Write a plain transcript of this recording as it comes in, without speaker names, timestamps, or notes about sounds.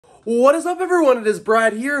What is up, everyone? It is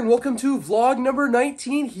Brad here, and welcome to vlog number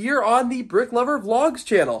 19 here on the BrickLover Vlogs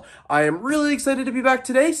channel. I am really excited to be back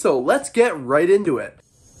today, so let's get right into it.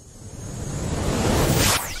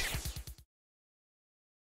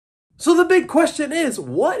 So the big question is,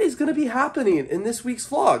 what is going to be happening in this week's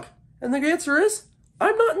vlog? And the answer is,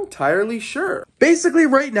 I'm not entirely sure. Basically,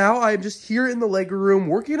 right now, I'm just here in the LEGO room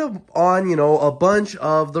working on, a bunch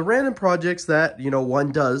of the random projects that,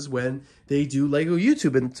 one does when they do LEGO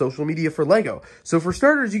YouTube and social media for LEGO. So for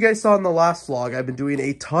starters, you guys saw in the last vlog, I've been doing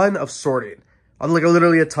a ton of sorting.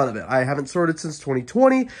 Literally a ton of it. I haven't sorted since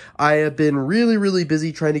 2020. I have been really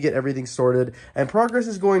busy trying to get everything sorted, and progress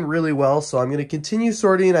is going really well, so I'm going to continue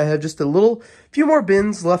sorting. I have just a few more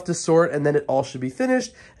bins left to sort, and then it all should be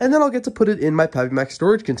finished, and then I'll get to put it in my PaviMax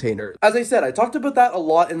storage container. As I said, I talked about that a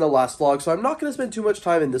lot in the last vlog, so I'm not going to spend too much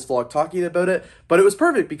time in this vlog talking about it, but it was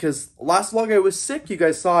perfect because last vlog I was sick. You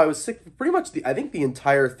guys saw I was sick pretty much I think the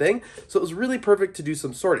entire thing, so it was really perfect to do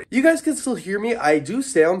some sorting. You guys can still hear me. I do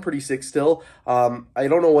sound pretty sick still. I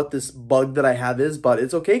don't know what this bug that I have is, but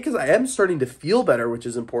it's okay because I am starting to feel better, which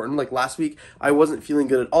is important. Like last week, I wasn't feeling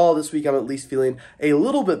good at all. This week, I'm at least feeling a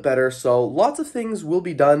little bit better. So lots of things will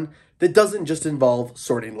be done that doesn't just involve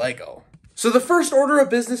sorting LEGO. So the first order of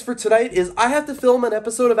business for tonight is I have to film an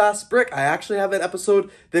episode of Ask Brick. I actually have an episode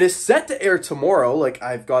that is set to air tomorrow. Like,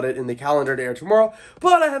 I've got it in the calendar to air tomorrow,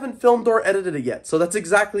 but I haven't filmed or edited it yet. So that's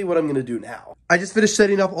exactly what I'm going to do now. I just finished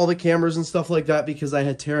setting up all the cameras and stuff like that because I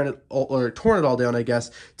had torn it all down, I guess,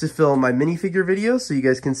 to film my minifigure video. So you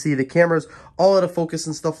guys can see the cameras all out of focus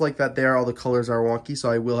and stuff like that there. All the colors are wonky, so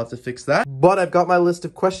I will have to fix that. But I've got my list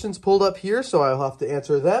of questions pulled up here, so I'll have to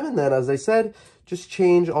answer them. And then, as I said, just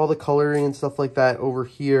change all the coloring and stuff like that over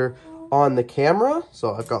here on the camera.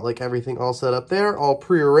 So I've got like everything all set up there, all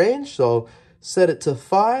prearranged. So set it to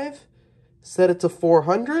 5, set it to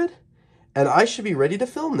 400, and I should be ready to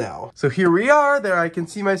film now. So here we are. There I can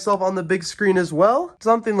see myself on the big screen as well.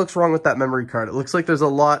 Something looks wrong with that memory card. It looks like there's a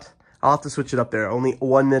lot. I'll have to switch it up there. Only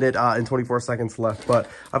 1 minute and 24 seconds left, but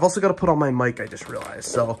I've also got to put on my mic, I just realized.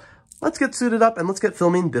 So let's get suited up and let's get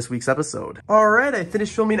filming this week's episode. All right, I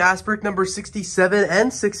finished filming Ask Brick number 67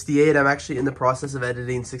 and 68. I'm actually in the process of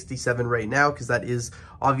editing 67 right now because that is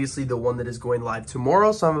obviously the one that is going live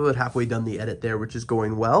tomorrow. So I'm about halfway done the edit there, which is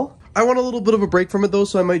going well. I want a little bit of a break from it though,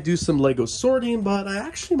 so I might do some LEGO sorting, but I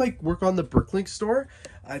actually might work on the BrickLink store.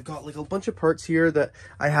 I've got like a bunch of parts here that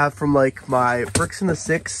I have from like my Bricks in the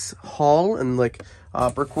Six haul and like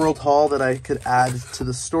Brick World haul that I could add to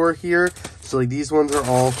the store here. So like these ones are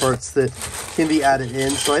all parts that can be added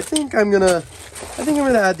in. So I think I'm gonna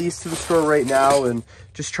add these to the store right now and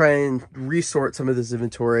just try and resort some of this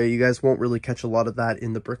inventory. You guys won't really catch a lot of that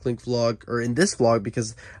in the BrickLink vlog or in this vlog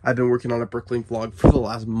because I've been working on a BrickLink vlog for the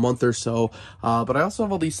last month or so. But I also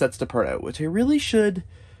have all these sets to part out, which I really should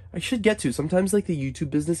get to. Sometimes like the YouTube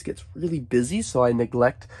business gets really busy, so I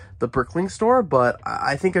neglect the BrickLink store, but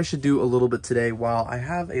I think I should do a little bit today while I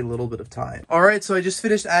have a little bit of time. All right, so I just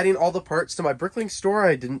finished adding all the parts to my BrickLink store.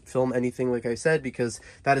 I didn't film anything like I said because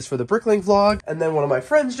that is for the BrickLink vlog. And then one of my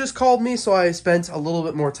friends just called me, so I spent a little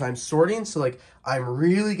bit more time sorting. So like I'm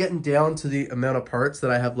really getting down to the amount of parts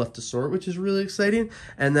that I have left to sort, which is really exciting.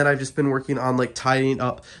 And then I've just been working on like tidying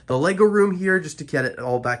up the LEGO room here just to get it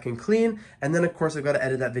all back and clean. And then of course I've got to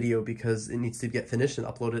edit that video because it needs to get finished and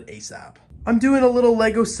uploaded ASAP. I'm doing a little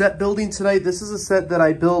LEGO set building tonight. This is a set that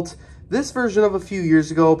I built this version of a few years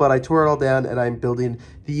ago, but I tore it all down and I'm building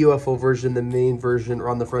the UFO version, the main version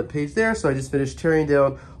on the front page there. So I just finished tearing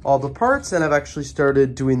down all the parts and I've actually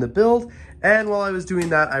started doing the build. And while I was doing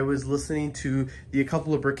that, I was listening to A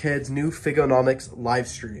Couple of Brickheads' new Figonomics live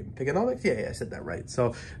stream. Figonomics? Yeah, I said that right.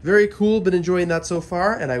 So very cool, been enjoying that so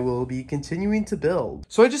far, and I will be continuing to build.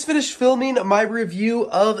 So I just finished filming my review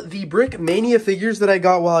of the Brick Mania figures that I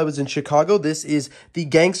got while I was in Chicago. This is the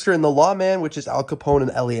Gangster and the Lawman, which is Al Capone and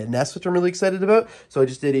Elliot Ness, which I'm really excited about. So I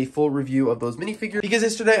just did a full review of those minifigures because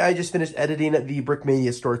yesterday I just finished editing the Brick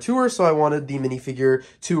Mania store tour, so I wanted the minifigure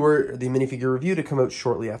tour, the minifigure review to come out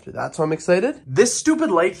shortly after that. So I'm excited. This stupid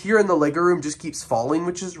light here in the LEGO room just keeps falling,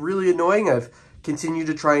 which is really annoying. I've continued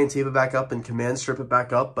to try and tape it back up and command strip it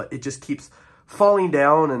back up, but it just keeps falling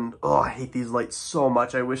down, and oh, I hate these lights so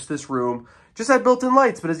much. I wish this room just had built-in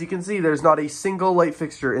lights, but as you can see, there's not a single light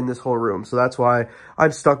fixture in this whole room, so that's why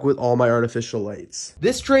I'm stuck with all my artificial lights.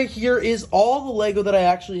 This tray here is all the LEGO that I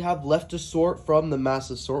actually have left to sort from the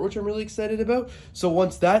massive sort, which I'm really excited about. So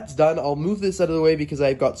once that's done, I'll move this out of the way because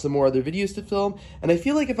I've got some more other videos to film, and I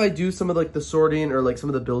feel like if I do some of like the sorting or like some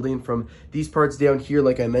of the building from these parts down here,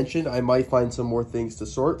 like I mentioned, I might find some more things to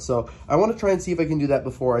sort, so I want to try and see if I can do that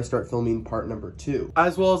before I start filming part number 2.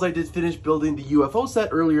 As well as I did finish building the UFO set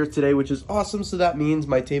earlier today, which is awesome. awesome. So that means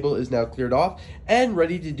my table is now cleared off and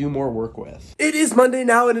ready to do more work with. It is Monday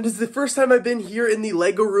now, and it is the first time I've been here in the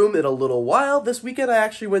LEGO room in a little while. This weekend I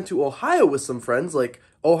actually went to Ohio with some friends, like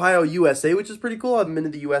Ohio, USA, which is pretty cool. I've been to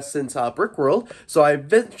the US since Brick World, so I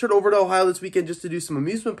ventured over to Ohio this weekend just to do some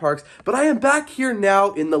amusement parks, but I am back here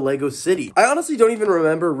now in the LEGO City. I honestly don't even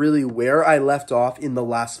remember really where I left off in the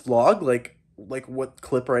last vlog, like what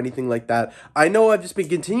clip or anything like that. I know I've just been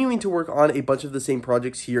continuing to work on a bunch of the same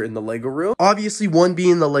projects here in the LEGO room. Obviously, one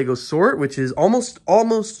being the LEGO sort, which is almost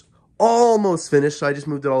finished, so I just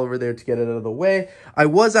moved it all over there to get it out of the way. I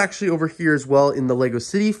was actually over here as well in the LEGO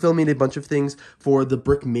City filming a bunch of things for the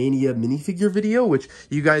Brickmania minifigure video, which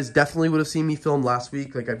you guys definitely would have seen me film last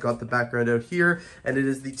week. Like, I've got the background out here, and it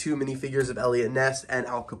is the two minifigures of Elliot Ness and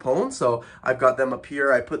Al Capone, so I've got them up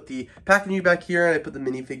here. I put the packaging back here, and I put the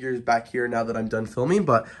minifigures back here now that I'm done filming,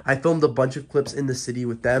 but I filmed a bunch of clips in the city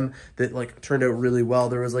with them that, like, turned out really well.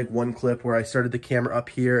 There was, like, one clip where I started the camera up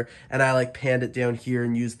here, and I, like, panned it down here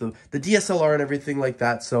and used the DSLR and everything like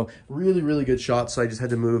that, so really good shot. So I just had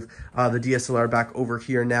to move the DSLR back over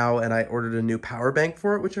here now, and I ordered a new power bank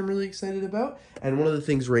for it, which I'm really excited about. And one of the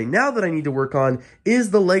things right now that I need to work on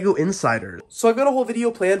is the LEGO Insiders. So I've got a whole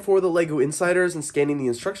video planned for the LEGO Insiders and scanning the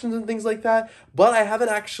instructions and things like that, but I haven't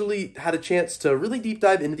actually had a chance to really deep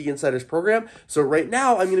dive into the Insiders program. So right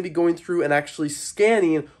now I'm going to be going through and actually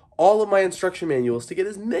scanning all of my instruction manuals to get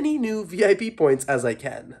as many new VIP points as I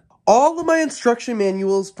can. All of my instruction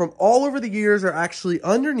manuals from all over the years are actually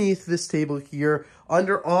underneath this table here,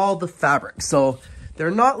 under all the fabric. So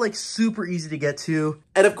they're not like super easy to get to.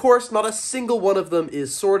 And of course, not a single one of them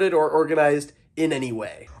is sorted or organized in any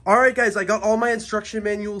way. Alright guys, I got all my instruction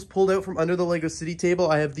manuals pulled out from under the LEGO City table.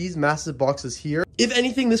 I have these massive boxes here. If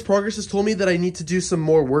anything, this progress has told me that I need to do some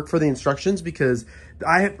more work for the instructions, because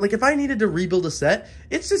if I needed to rebuild a set,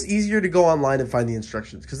 it's just easier to go online and find the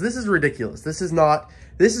instructions, because this is ridiculous. This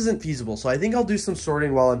isn't feasible. So I think I'll do some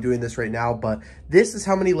sorting while I'm doing this right now, but this is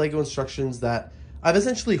how many LEGO instructions that I've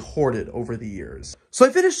essentially hoarded over the years. So I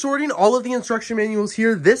finished sorting all of the instruction manuals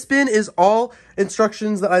here. This bin is all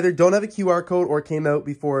instructions that either don't have a QR code or came out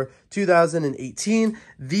before 2018.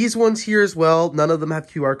 These ones here as well, none of them have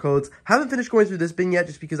QR codes. Haven't finished going through this bin yet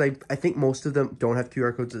just because I think most of them don't have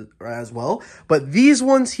QR codes as well. But these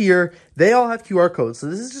ones here, they all have QR codes. So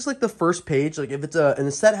this is just like the first page. Like if it's and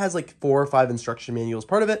the set has like 4 or 5 instruction manuals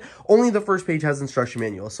part of it, only the first page has instruction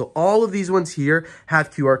manuals. So all of these ones here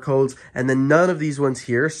have QR codes, and then none of these ones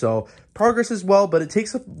here. So progress as well, but it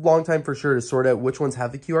takes a long time for sure to sort out which ones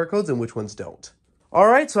have the QR codes and which ones don't.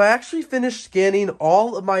 Alright, so I actually finished scanning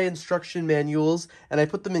all of my instruction manuals, and I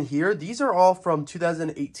put them in here. These are all from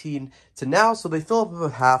 2018 to now, so they fill up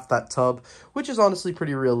about half that tub, which is honestly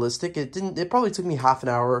pretty realistic. It probably took me half an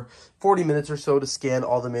hour, 40 minutes or so to scan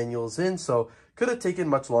all the manuals in, so could have taken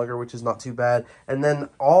much longer, which is not too bad. And then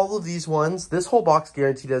all of these ones, this whole box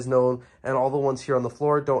guaranteed as known, and all the ones here on the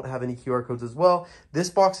floor don't have any QR codes as well. This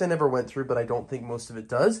box I never went through, but I don't think most of it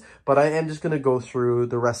does. But I am just going to go through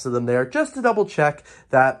the rest of them there just to double check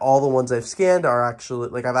that all the ones I've scanned are actually,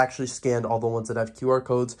 like I've actually scanned all the ones that have QR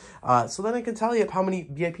codes. So then I can tell you how many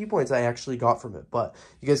VIP points I actually got from it. But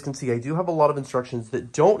you guys can see I do have a lot of instructions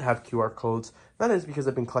that don't have QR codes. That is because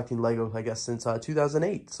I've been collecting LEGO, I guess, since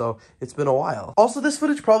 2008, so it's been a while. Also, this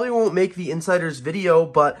footage probably won't make the Insiders video,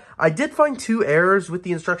 but I did find 2 errors with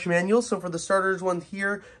the instruction manual. So for the starters one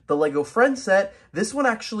here, the LEGO Friends set, this one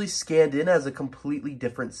actually scanned in as a completely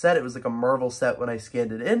different set. It was like a Marvel set when I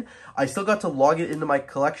scanned it in. I still got to log it into my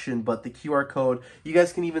collection, but the QR code, you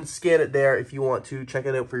guys can even scan it there if you want to check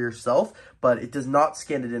it out for yourself, but it does not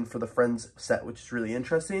scan it in for the Friends set, which is really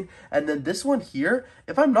interesting. And then this one here,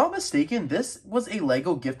 if I'm not mistaken, this was a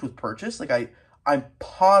LEGO gift with purchase. Like I'm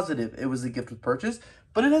positive it was a gift with purchase,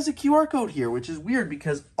 but it has a QR code here, which is weird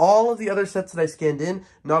because all of the other sets that I scanned in,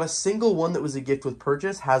 not a single one that was a gift with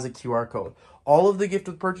purchase has a QR code. All of the gift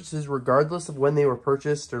with purchases, regardless of when they were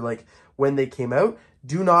purchased or like when they came out,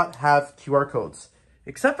 do not have QR codes.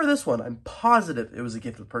 Except for this one, I'm positive it was a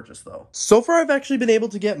gift with purchase though. So far, I've actually been able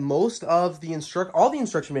to get most of the all the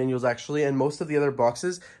instruction manuals actually, and most of the other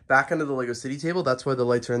boxes back under the LEGO City table. That's why the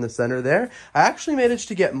lights are in the center there. I actually managed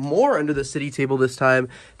to get more under the City table this time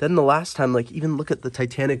than the last time. Like even look at the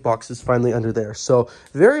Titanic boxes finally under there. So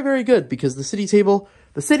very, very good because the City table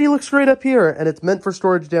the city looks great up here, and it's meant for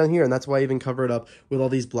storage down here, and that's why I even cover it up with all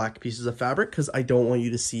these black pieces of fabric, because I don't want you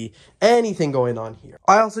to see anything going on here.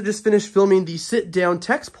 I also just finished filming the sit-down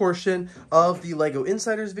text portion of the LEGO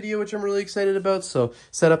Insiders video, which I'm really excited about, so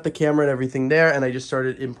set up the camera and everything there, and I just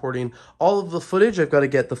started importing all of the footage. I've got to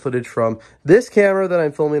get the footage from this camera that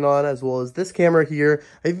I'm filming on, as well as this camera here.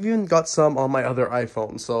 I've even got some on my other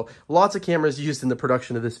iPhone, so lots of cameras used in the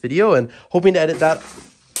production of this video, and hoping to edit that.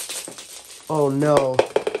 Oh no,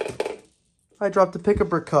 I dropped a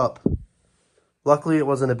pick-a-brick cup. Luckily it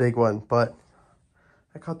wasn't a big one, but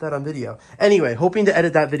I caught that on video. Anyway, hoping to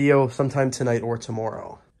edit that video sometime tonight or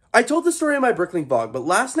tomorrow. I told the story in my BrickLink vlog, but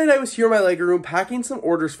last night I was here in my LEGO room packing some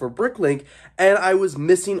orders for BrickLink, and I was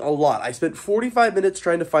missing a lot. I spent 45 minutes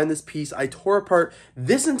trying to find this piece. I tore apart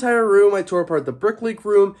this entire room. I tore apart the BrickLink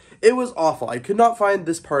room. It was awful. I could not find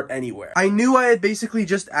this part anywhere. I knew I had basically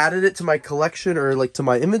just added it to my collection, or like to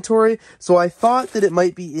my inventory, so I thought that it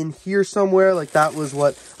might be in here somewhere. Like that was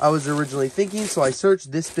what I was originally thinking, so I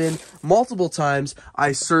searched this bin multiple times.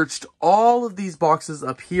 I searched all of these boxes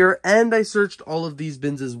up here, and I searched all of these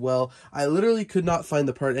bins as well. I literally could not find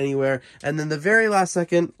the part anywhere, and then the very last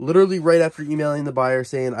second, literally right after emailing the buyer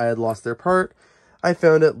saying I had lost their part, I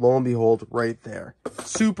found it, lo and behold, right there.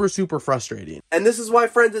 Super, super frustrating. And this is why,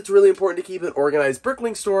 friends, it's really important to keep an organized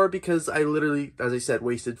BrickLink store, because I literally, as I said,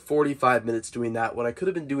 wasted 45 minutes doing that when I could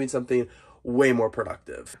have been doing something way more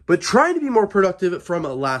productive. But trying to be more productive from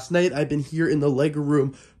last night, I've been here in the LEGO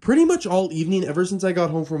room pretty much all evening, ever since I got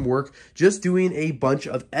home from work, just doing a bunch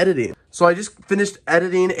of editing. So I just finished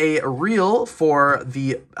editing a reel for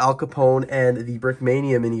the Al Capone and the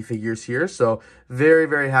Brickmania minifigures here. So very,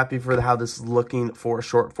 very happy for how this is looking for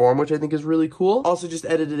short form, which I think is really cool. Also just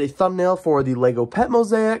edited a thumbnail for the LEGO Pet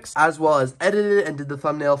Mosaics, as well as edited and did the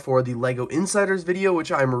thumbnail for the LEGO Insiders video,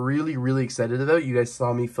 which I'm really, really excited about. You guys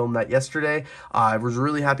saw me film that yesterday. I was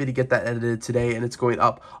really happy to get that edited today, and it's going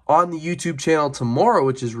up on the YouTube channel tomorrow,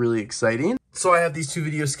 which is really exciting. So I have these two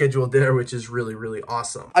videos scheduled there, which is really, really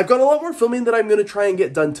awesome. I've got a lot more filming that I'm going to try and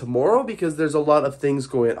get done tomorrow, because there's a lot of things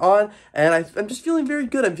going on, and I'm just feeling very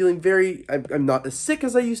good. I'm feeling I'm not as sick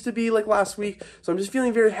as I used to be like last week, so I'm just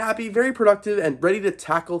feeling very happy, very productive, and ready to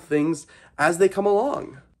tackle things as they come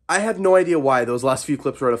along. I have no idea why those last few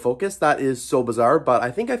clips were out of focus. That is so bizarre, but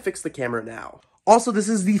I think I fixed the camera now. Also, this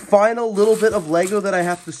is the final little bit of LEGO that I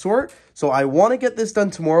have to sort, so I want to get this done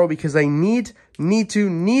tomorrow, because I need to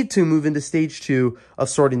move into stage 2 of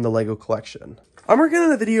sorting the LEGO collection. I'm working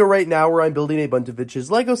on a video right now where I'm building a bunch of vintage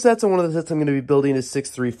LEGO sets, and one of the sets I'm going to be building is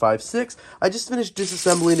 6356. I just finished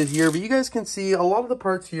disassembling it here, but you guys can see a lot of the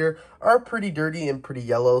parts here are pretty dirty and pretty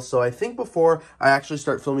yellow, so I think before I actually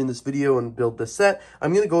start filming this video and build this set,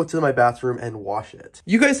 I'm going to go to my bathroom and wash it.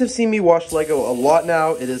 You guys have seen me wash LEGO a lot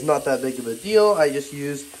now. It is not that big of a deal. I just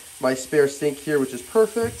used my spare sink here, which is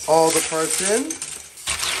perfect. All the parts in.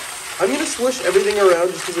 I'm going to swish everything around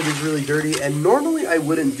just because it is really dirty, and normally I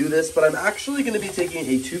wouldn't do this, but I'm actually going to be taking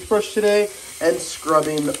a toothbrush today and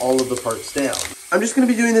scrubbing all of the parts down. I'm just going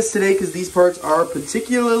to be doing this today because these parts are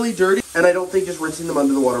particularly dirty, and I don't think just rinsing them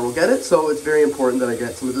under the water will get it, so it's very important that I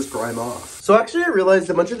get some of this grime off. So actually I realized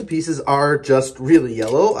a bunch of the pieces are just really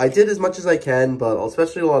yellow. I did as much as I can, but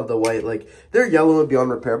especially a lot of the white, like, they're yellow and beyond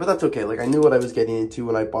repair, but that's okay. Like, I knew what I was getting into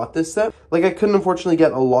when I bought this set. Like, I couldn't unfortunately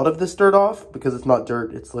get a lot of this dirt off because it's not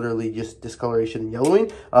dirt, it's literally just discoloration and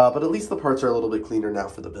yellowing, but at least the parts are a little bit cleaner now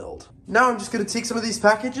for the build. Now I'm just going to take some of these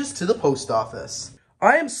packages to the post office.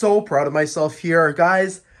 I am so proud of myself here,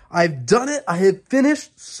 guys. I've done it. I have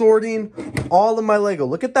finished sorting all of my LEGO.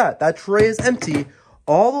 Look at that. That tray is empty.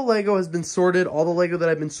 All the LEGO has been sorted. All the LEGO that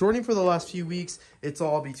I've been sorting for the last few weeks, it's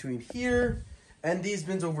all between here and these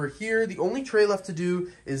bins over here. The only tray left to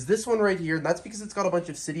do is this one right here, and that's because it's got a bunch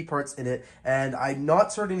of city parts in it, and I'm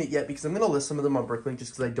not sorting it yet because I'm going to list some of them on BrickLink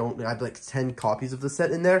just because I have like 10 copies of the set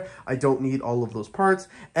in there. I don't need all of those parts.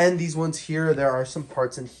 And these ones here, there are some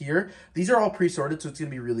parts in here. These are all pre-sorted, so it's going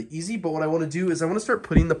to be really easy, but what I want to do is I want to start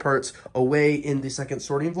putting the parts away in the second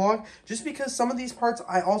sorting vlog, just because some of these parts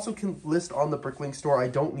I also can list on the BrickLink store. I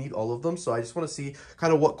don't need all of them, so I just want to see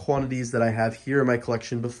kind of what quantities that I have here in my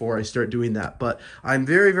collection before I start doing that. But I'm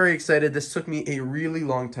very, very excited. This took me a really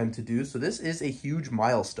long time to do, so this is a huge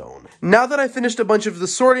milestone. Now that I finished a bunch of the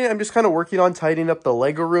sorting, I'm just kind of working on tidying up the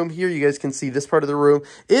LEGO room here. You guys can see this part of the room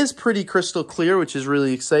is pretty crystal clear, which is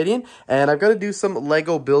really exciting. And I've got to do some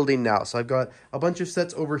LEGO building now. So I've got a bunch of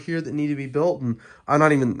sets over here that need to be built, and I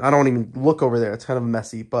don't even look over there. It's kind of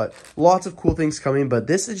messy, but lots of cool things coming. But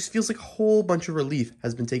this, it just feels like a whole bunch of relief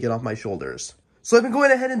has been taken off my shoulders. So I've been going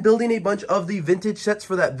ahead and building a bunch of the vintage sets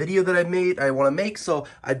for that video that I want to make. So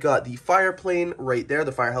I've got the fire plane right there,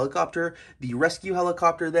 the fire helicopter, the rescue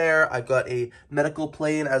helicopter there. I've got a medical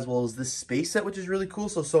plane as well as this space set, which is really cool.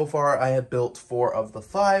 So far I have built 4 of the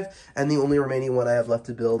 5, and the only remaining one I have left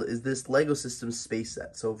to build is this LEGO Systems space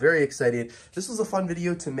set. So very excited. This was a fun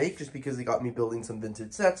video to make just because it got me building some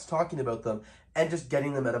vintage sets, talking about them, and just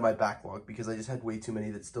getting them out of my backlog because I just had way too many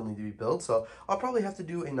that still need to be built. So I'll probably have to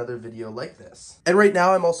do another video like this. And right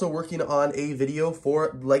now I'm also working on a video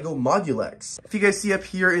for LEGO Modulex. If you guys see up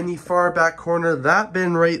here in the far back corner, that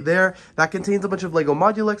bin right there, that contains a bunch of LEGO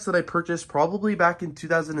Modulex that I purchased probably back in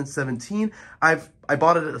 2017. I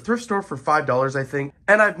bought it at a thrift store for $5, I think,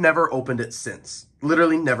 and I've never opened it since.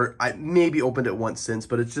 Literally never. I maybe opened it once since,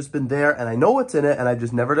 but it's just been there, and I know what's in it, and I've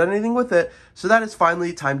just never done anything with it. So that is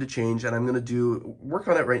finally time to change, and I'm going to work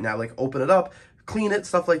on it right now, like open it up, clean it,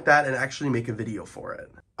 stuff like that, and actually make a video for it.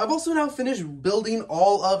 I've also now finished building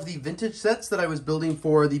all of the vintage sets that I was building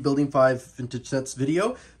for the Building 5 Vintage Sets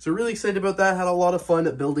video. So really excited about that. Had a lot of fun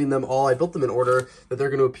building them all. I built them in order that they're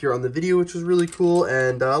going to appear on the video, which was really cool.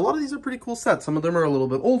 And a lot of these are pretty cool sets. Some of them are a little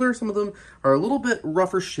bit older. Some of them are a little bit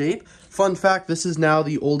rougher shape. Fun fact, this is now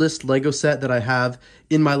the oldest LEGO set that I have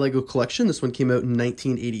in my LEGO collection. This one came out in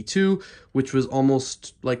 1982, which was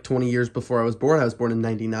almost like 20 years before I was born. I was born in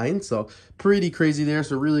 99, so pretty crazy there.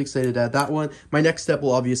 So really excited to add that one. My next step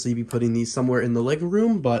will obviously be putting these somewhere in the LEGO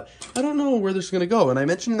room, but I don't know where this is going to go. And I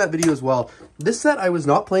mentioned in that video as well, this set I was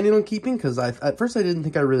not planning on keeping because at first I didn't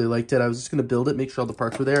think I really liked it. I was just going to build it, make sure all the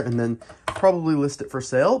parts were there, and then probably list it for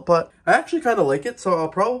sale. But I actually kind of like it, so I'll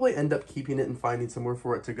probably end up keeping it and finding somewhere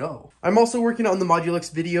for it to go. I'm also working on the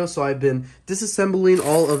Modulex video, so I've been disassembling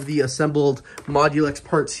all of the assembled Modulex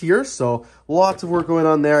parts here. So lots of work going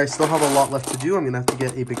on there. I still have a lot left to do. I'm going to have to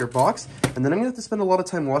get a bigger box, and then I'm going to have to spend a lot of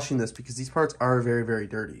time washing this because these parts are very, very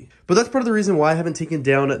dirty. But that's part of the reason why I haven't taken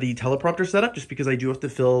down the teleprompter setup, just because I do have to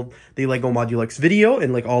film the LEGO Modulex video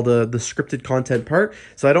and like all the scripted content part.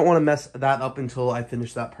 So I don't want to mess that up until I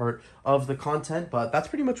finish that part of the content. But that's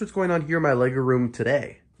pretty much what's going on here in my LEGO room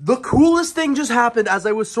today. The coolest thing just happened as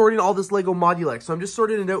I was sorting all this LEGO Modulex. So I'm just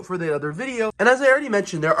sorting it out for the other video. And as I already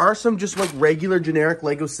mentioned, there are some just like regular generic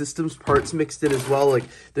LEGO Systems parts mixed in as well. Like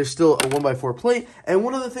there's still a 1x4 plate. And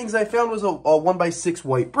one of the things I found was a 1x6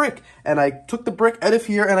 white brick. And I took the brick out of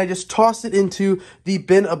here and I just tossed it into the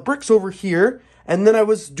bin of bricks over here. And then I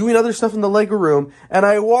was doing other stuff in the LEGO room. And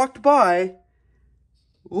I walked by.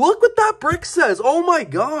 Look what that brick says. Oh my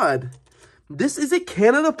God. This is a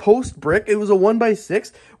Canada Post brick. It was a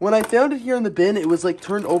 1x6. When I found it here in the bin, it was like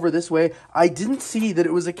turned over this way. I didn't see that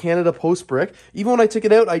it was a Canada Post brick. Even when I took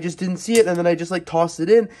it out, I just didn't see it. And then I just like tossed it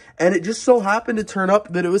in. And it just so happened to turn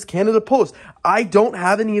up that it was Canada Post. I don't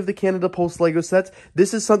have any of the Canada Post LEGO sets.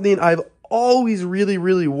 This is something I've always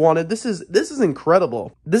really wanted. This is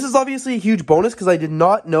incredible. This is obviously a huge bonus because I did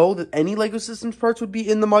not know that any LEGO Systems parts would be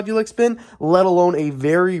in the Modulex bin, let alone a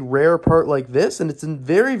very rare part like this, and it's in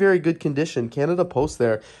very good condition. Canada Post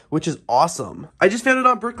there, which is awesome. I just found it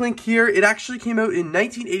on BrickLink here. It actually came out in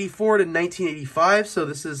 1984 to 1985, so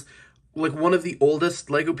this is like one of the oldest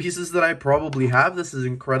LEGO pieces that I probably have. This is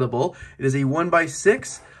incredible. It is a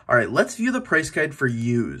 1x6. All right, let's view the price guide for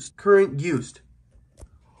used. Current used.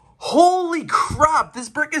 Holy crap, this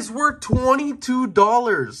brick is worth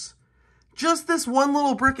 $22. Just this one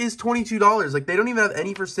little brick is $22. Like, they don't even have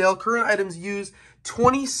any for sale. Current items used,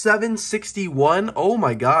 $27.61. Oh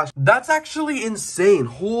my gosh, that's actually insane.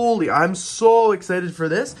 Holy, I'm so excited for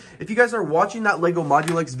this. If you guys are watching that LEGO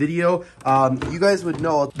Modulex video, you guys would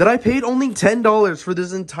know that I paid only $10 for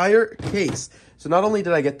this entire case. So not only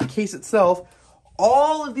did I get the case itself,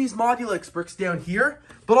 all of these Modulex bricks down here,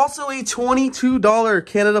 but also a $22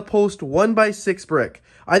 Canada Post 1x6 brick.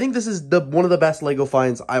 I think this is one of the best LEGO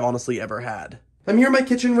finds I've honestly ever had. I'm here in my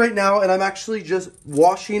kitchen right now, and I'm actually just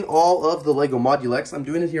washing all of the LEGO Modulex. I'm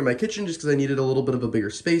doing it here in my kitchen just because I needed a little bit of a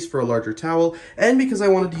bigger space for a larger towel, and because I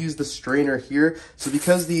wanted to use the strainer here. So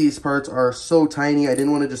because these parts are so tiny, I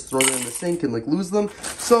didn't want to just throw them in the sink and like lose them.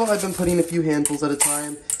 So I've been putting a few handfuls at a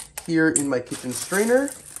time here in my kitchen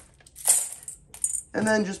strainer, and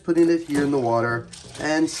then just putting it here in the water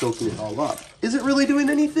and soaking it all up. Is it really doing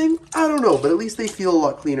anything? I don't know, but at least they feel a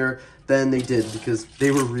lot cleaner than they did because they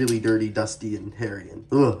were really dirty, dusty, and hairy, and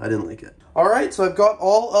ugh, I didn't like it. All right, so I've got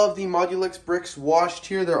all of the Modulex bricks washed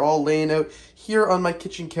here. They're all laying out here on my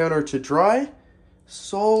kitchen counter to dry.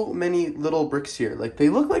 So many little bricks here. Like, they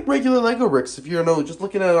look like regular LEGO bricks if you know, just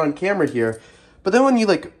looking at it on camera here. But then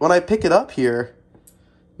when I pick it up here,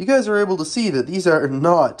 you guys are able to see that these are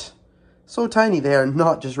not so tiny. They are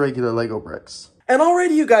not just regular LEGO bricks. And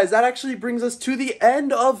alrighty, you guys, that actually brings us to the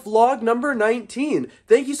end of vlog number 19.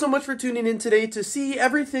 Thank you so much for tuning in today to see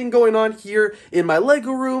everything going on here in my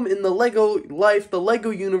Lego room, in the Lego life, the Lego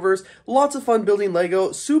universe. Lots of fun building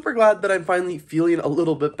Lego. Super glad that I'm finally feeling a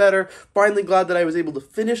little bit better. Finally glad that I was able to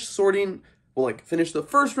finish sorting, finish the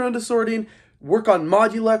first round of sorting, work on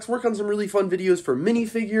Modulex, work on some really fun videos for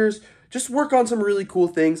minifigures, just work on some really cool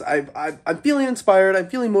things. I'm feeling inspired, I'm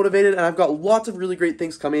feeling motivated, and I've got lots of really great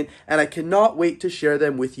things coming, and I cannot wait to share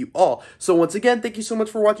them with you all. So once again, thank you so much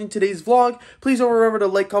for watching today's vlog. Please don't remember to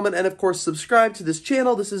like, comment, and of course subscribe to this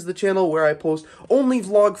channel. This is the channel where I post only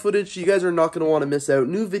vlog footage, so you guys are not going to want to miss out.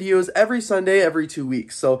 New videos every Sunday, every 2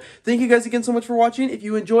 weeks. So thank you guys again so much for watching. If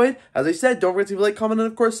you enjoyed, as I said, don't forget to like, comment,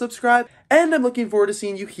 and of course subscribe. And I'm looking forward to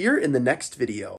seeing you here in the next video.